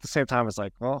ass. But at the same time, it's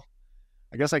like, well,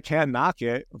 I guess I can't knock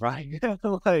it, right?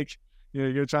 Like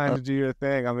you're trying to do your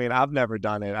thing. I mean, I've never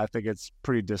done it. I think it's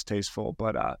pretty distasteful,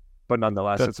 but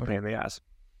nonetheless, it's a pain in the ass.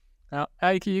 Now,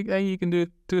 you can do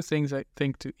two things, I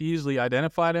think, to easily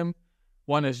identify them.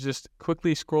 One is just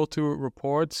quickly scroll through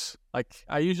reports. Like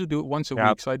I usually do it once a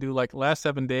week. So I do like last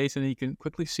 7 days, and then you can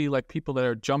quickly see like people that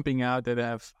are jumping out that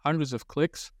have hundreds of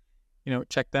clicks,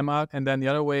 check them out. And then the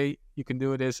other way you can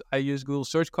do it is I use Google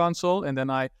Search Console, and then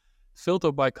I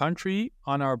filter by country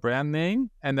on our brand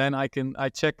name. And then I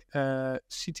check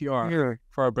CTR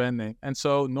for our brand name. And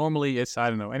so normally it's, I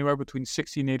don't know, anywhere between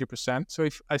 60 and 80%. So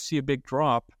if I see a big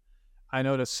drop, I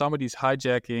know that somebody's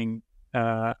hijacking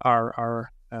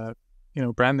our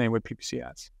brand name with PPC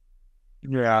ads.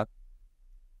 Yeah.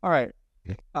 All right.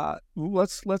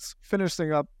 Let's finish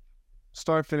thing up.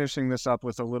 Start finishing this up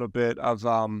with a little bit of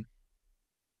I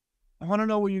want to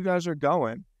know where you guys are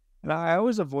going. And I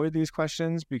always avoid these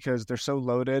questions because they're so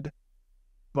loaded,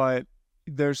 but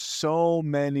there's so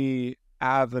many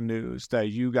avenues that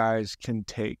you guys can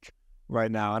take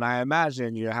right now. And I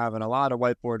imagine you're having a lot of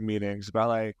whiteboard meetings about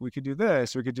like, we could do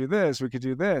this, we could do this, we could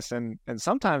do this. And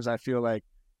sometimes I feel like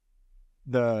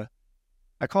I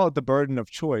call it the burden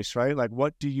of choice, right? Like,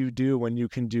 what do you do when you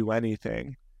can do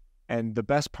anything? And the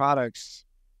best products,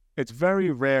 it's very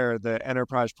rare that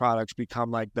enterprise products become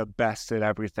like the best at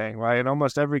everything, right? In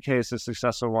almost every case, the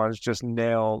successful ones just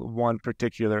nail one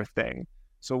particular thing.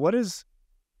 So what is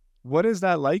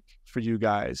that like for you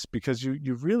guys? Because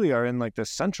you really are in like the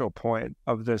central point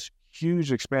of this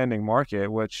huge expanding market,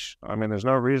 which, I mean, there's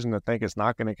no reason to think it's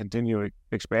not going to continue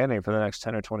expanding for the next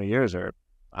 10 or 20 years or,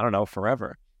 I don't know,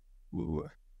 forever.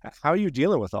 How are you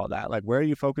dealing with all that? Like, where are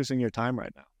you focusing your time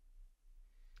right now?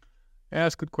 Yeah,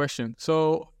 that's a good question.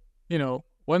 So,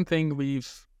 one thing we've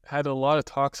had a lot of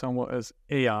talks on was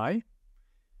AI. And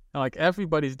like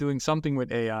everybody's doing something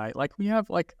with AI. Like we have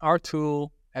like our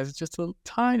tool has just a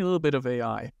tiny little bit of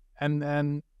AI. And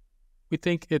then we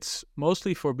think it's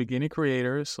mostly for beginner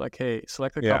creators. Like, hey,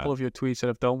 select a couple of your tweets that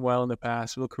have done well in the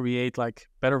past. We'll create like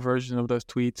better version of those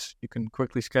tweets. You can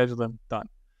quickly schedule them, done.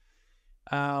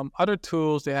 Other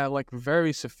tools, they have like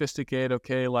very sophisticated,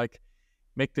 okay, like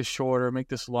make this shorter, make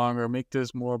this longer, make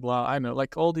this more blah. I know,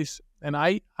 like all these. And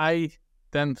I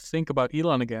then think about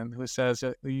Elon again, who says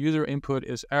that the user input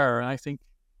is error. And I think,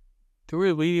 do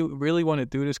we really want to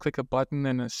do this? Click a button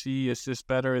and see, is this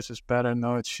better? Is this better?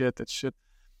 No, it's shit. It's shit.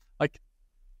 Like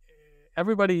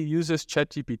everybody uses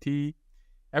ChatGPT.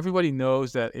 Everybody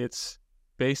knows that it's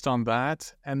based on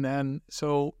that. And then,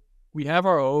 so we have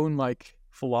our own like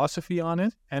philosophy on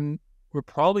it. And we're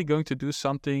probably going to do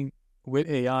something with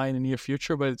AI in the near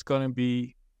future, but it's going to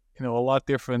be, a lot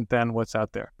different than what's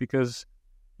out there because,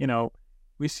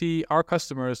 we see our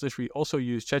customers literally also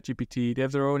use ChatGPT. They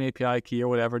have their own API key or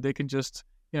whatever. They can just,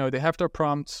 they have their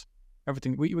prompts,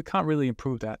 everything. We can't really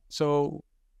improve that. So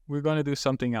we're going to do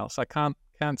something else. I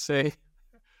can't say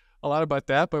a lot about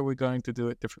that, but we're going to do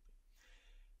it differently.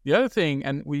 The other thing,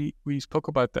 and we spoke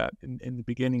about that in the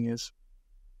beginning, is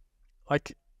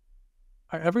like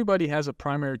everybody has a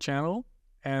primary channel.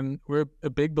 And we're a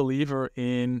big believer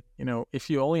in, if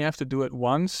you only have to do it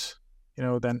once,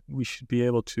 then we should be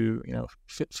able to,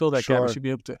 fill that gap. We should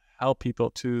be able to help people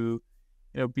to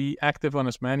be active on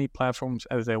as many platforms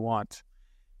as they want.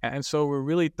 And so we're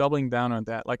really doubling down on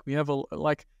that. Like we have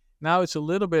now it's a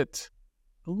little bit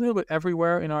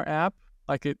everywhere in our app.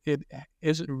 Like it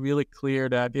isn't really clear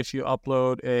that if you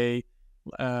upload a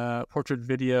portrait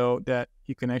video that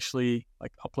you can actually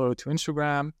like upload to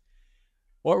Instagram.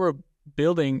 What we're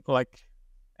building like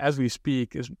as we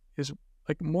speak is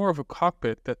like more of a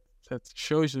cockpit that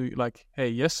shows you like, hey,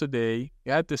 yesterday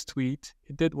you had this tweet,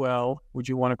 it did well. Would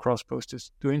you want to cross post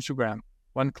this to Instagram?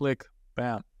 One click,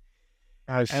 bam.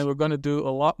 Nice. And we're going to do a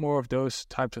lot more of those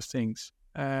types of things.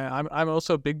 I'm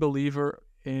also a big believer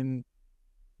in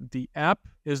the app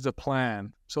is the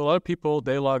plan. So a lot of people,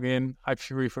 they log in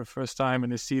Hypefury for the first time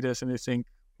and they see this and they think,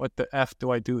 what the F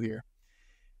do I do here?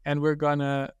 And we're going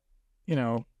to,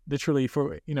 literally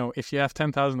for, if you have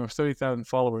 10,000 or 30,000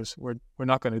 followers, we're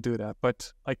not going to do that.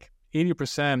 But like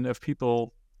 80% of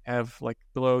people have like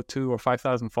below 2,000 or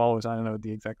 5,000 followers. I don't know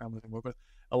the exact numbers anymore, but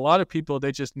a lot of people,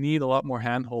 they just need a lot more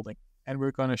hand holding. And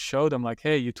we're going to show them like,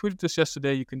 hey, you tweeted this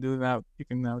yesterday. You can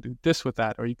now do this with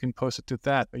that, or you can post it to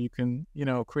that, or you can,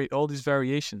 create all these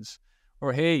variations.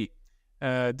 Or, hey,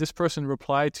 this person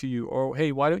replied to you, or,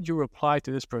 hey, why don't you reply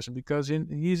to this person? Because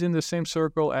he's in the same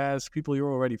circle as people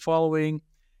you're already following.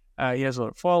 He has a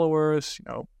lot of followers.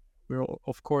 We're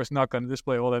of course not going to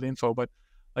display all that info, but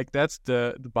like that's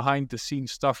the behind the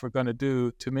scenes stuff we're going to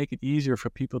do to make it easier for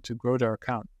people to grow their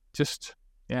account. Just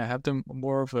have them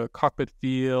more of a cockpit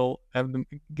feel,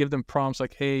 give them prompts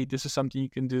like, hey, this is something you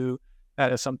can do,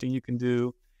 that is something you can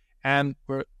do. And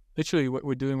we're literally what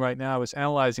we're doing right now is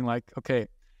analyzing like, okay,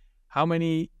 how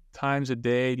many times a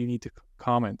day do you need to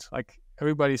comment? Like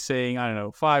everybody's saying, I don't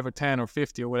know, 5 or 10 or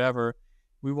 50 or whatever.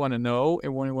 We want to know,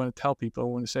 and we want to tell people,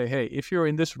 we want to say, hey, if you're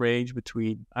in this range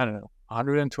between, I don't know,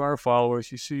 100 and 200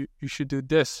 followers, you should do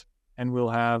this. And we'll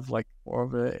have like more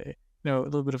of a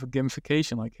little bit of a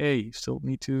gamification, like, hey, you still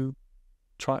need to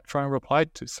try and reply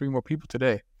to 3 more people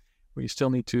today, or you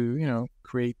still need to,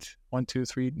 create 1, 2,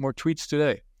 3 more tweets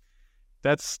today.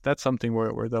 That's something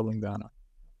we're doubling down on.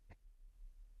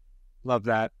 Love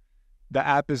that. The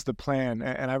app is the plan.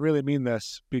 And I really mean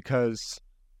this because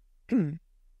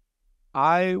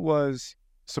I was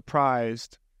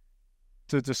surprised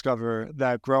to discover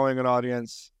that growing an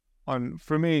audience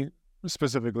for me,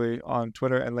 specifically on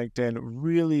Twitter and LinkedIn,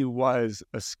 really was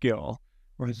a skill.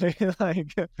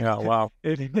 Yeah, wow.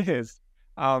 It is.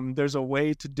 There's a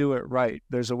way to do it right.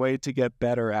 There's a way to get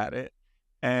better at it.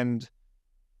 And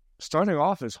starting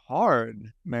off is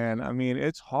hard, man. I mean,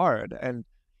 it's hard. And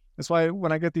that's why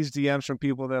when I get these DMs from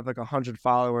people that have like 100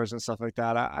 followers and stuff like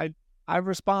that, I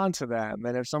respond to them.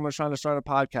 And if someone's trying to start a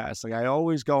podcast, like I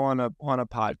always go on a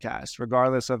podcast,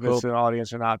 regardless of if it's an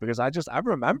audience or not, because I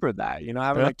remember that,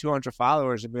 having like 200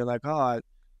 followers and being like, oh,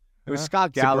 it was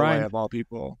Scott Galloway of all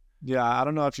people. Yeah, I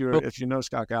don't know if you know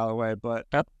Scott Galloway, but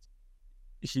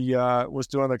he was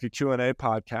doing like a Q&A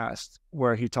podcast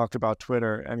where he talked about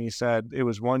Twitter, and he said it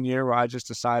was 1 year where I just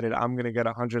decided I'm going to get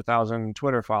 100,000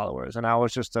 Twitter followers, and I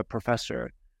was just a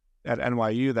professor at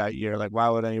NYU that year. Like, why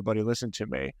would anybody listen to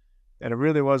me? And it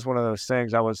really was one of those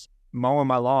things. I was mowing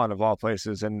my lawn of all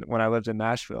places, and when I lived in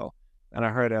Nashville, and I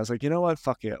heard it, I was like, you know what?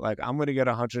 Fuck it. Like, I'm going to get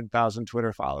 100,000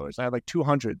 Twitter followers. I had like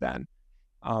 200 then.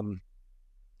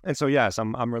 And so, yes,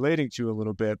 I'm relating to you a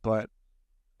little bit, but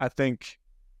I think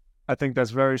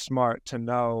that's very smart to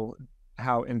know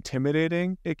how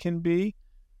intimidating it can be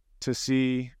to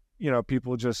see,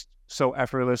 people just so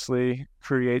effortlessly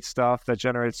create stuff that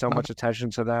generates so much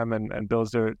attention to them and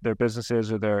builds their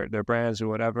businesses or their brands or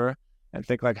whatever, and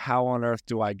think like, how on earth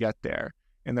do I get there?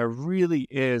 And there really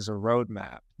is a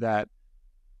roadmap that,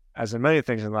 as in many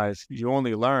things in life, you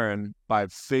only learn by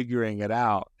figuring it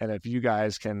out. And if you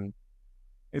guys can,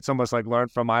 it's almost like learn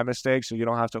from my mistakes, so you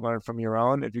don't have to learn from your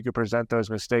own. If you could present those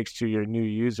mistakes to your new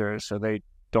users so they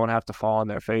don't have to fall on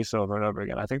their face over and over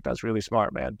again, I think that's really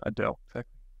smart, man. I do.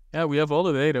 Yeah, we have all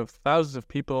the data of thousands of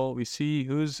people. We see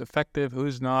who's effective,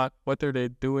 who's not, what are they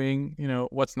doing,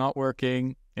 what's not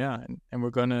working. Yeah, and we're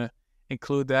going to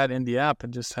include that in the app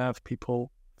and just have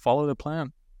people follow the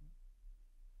plan.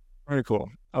 Very cool.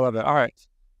 I love it. All right.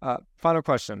 Final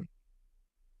question.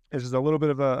 This is a little bit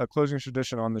of a closing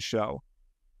tradition on the show.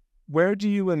 Where do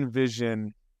you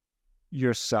envision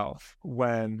yourself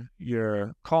when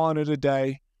you're calling it a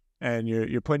day and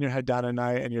you're putting your head down at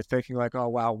night and you're thinking like, oh,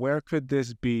 wow, where could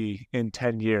this be in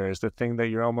 10 years? The thing that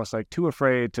you're almost like too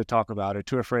afraid to talk about or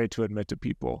too afraid to admit to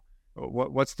people.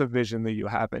 What's the vision that you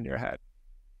have in your head?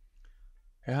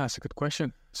 Yeah, that's a good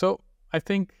question. So I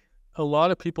think a lot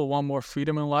of people want more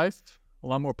freedom in life. A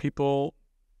lot more people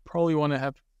probably want to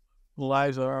have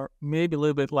lives that are maybe a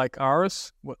little bit like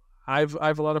ours.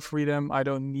 I've a lot of freedom. I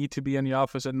don't need to be in the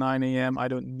office at 9 a.m. I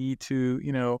don't need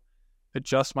to,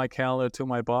 adjust my calendar to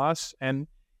my boss. And,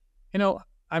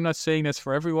 I'm not saying this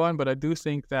for everyone, but I do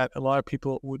think that a lot of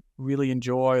people would really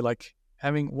enjoy like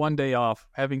having one day off,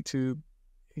 having to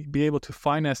be able to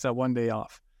finance that one day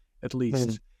off at least.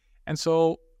 Mm-hmm. And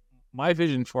so my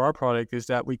vision for our product is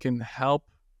that we can help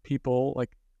people,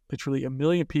 like literally 1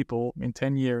 million people in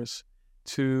 10 years,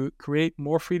 to create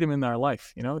more freedom in their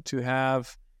life, to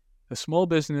have a small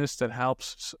business that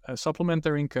helps supplement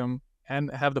their income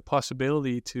and have the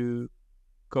possibility to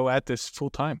go at this full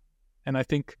time. And I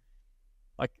think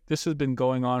like this has been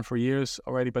going on for years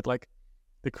already, but like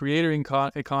the creator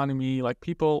economy, like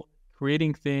people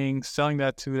creating things, selling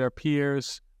that to their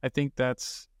peers, I think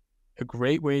that's a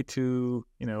great way to,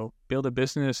 build a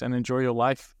business and enjoy your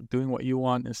life doing what you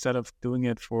want instead of doing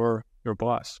it for your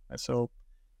boss. And so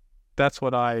that's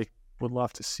what I would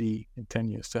love to see in 10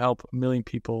 years, to help 1 million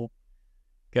people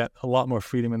get a lot more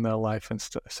freedom in their life and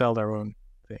sell their own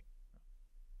thing.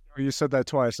 You said that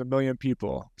twice, 1 million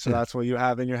people. So that's what you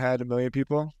have in your head, 1 million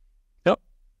people? Yep.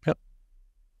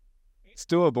 It's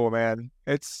doable, man.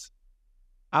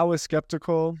 I was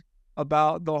skeptical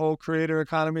about the whole creator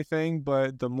economy thing,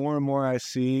 but the more and more I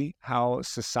see how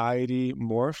society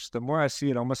morphs, the more I see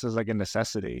it almost as like a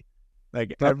necessity.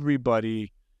 Like everything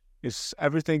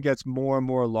gets more and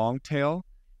more long tail.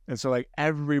 And so like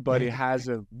everybody has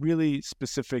a really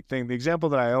specific thing. The example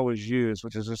that I always use,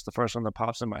 which is just the first one that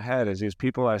pops in my head, is these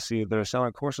people I see that are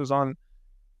selling courses on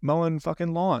mowing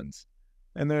fucking lawns.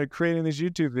 And they're creating these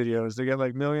YouTube videos. They get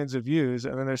like millions of views,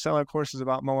 and then they're selling courses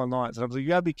about mowing lawns. And I was like, you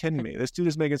gotta be kidding me. This dude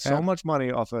is making so much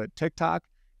money off of TikTok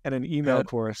and an email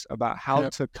course about how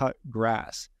to cut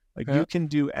grass. Like you can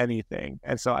do anything.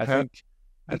 And so I think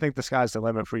the sky's the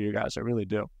limit for you guys. I really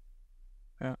do.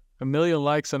 Yeah. 1 million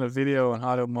likes on a video on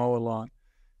how to mow a lawn.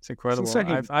 It's incredible.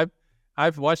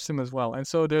 I've watched them as well. And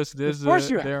so there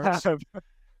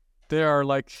are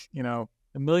like,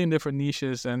 1 million different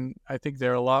niches, and I think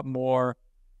there are a lot more,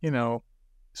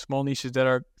 small niches that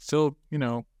are still,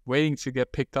 waiting to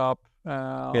get picked up.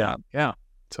 Yeah.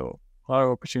 So a lot of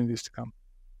opportunities to come.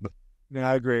 Yeah,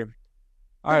 I agree.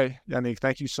 All right, Yannick,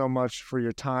 thank you so much for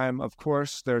your time. Of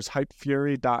course, there's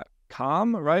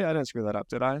hypefury.com, right? I didn't screw that up,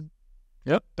 did I?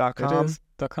 Yep. .com. It is.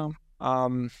 .com.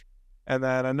 And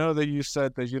then I know that you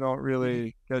said that you don't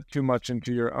really get too much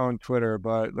into your own Twitter,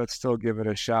 but let's still give it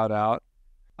a shout out.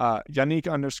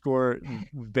 Yannick_Veys.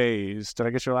 Did I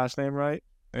get your last name right?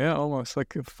 Yeah, almost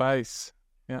like a Veys.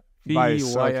 Yeah.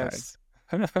 Veys. Veys.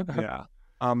 Okay. Yeah.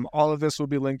 All of this will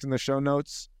be linked in the show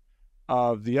notes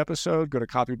of the episode. Go to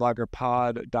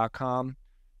copybloggerpod.com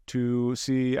to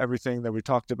see everything that we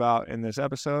talked about in this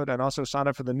episode, and also sign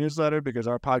up for the newsletter, because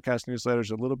our podcast newsletter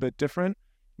is a little bit different.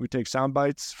 We take sound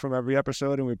bites from every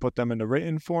episode and we put them into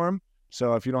written form.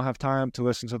 So if you don't have time to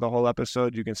listen to the whole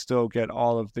episode, you can still get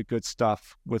all of the good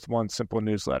stuff with one simple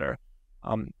newsletter.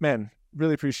 Man,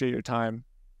 really appreciate your time.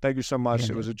 Thank you so much.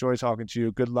 It was a joy talking to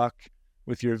you. Good luck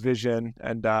with your vision.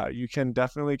 And you can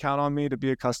definitely count on me to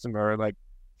be a customer, like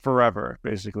forever,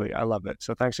 basically. I love it.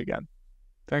 So thanks again.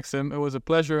 Thanks, Tim. It was a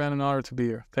pleasure and an honor to be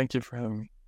here. Thank you for having me.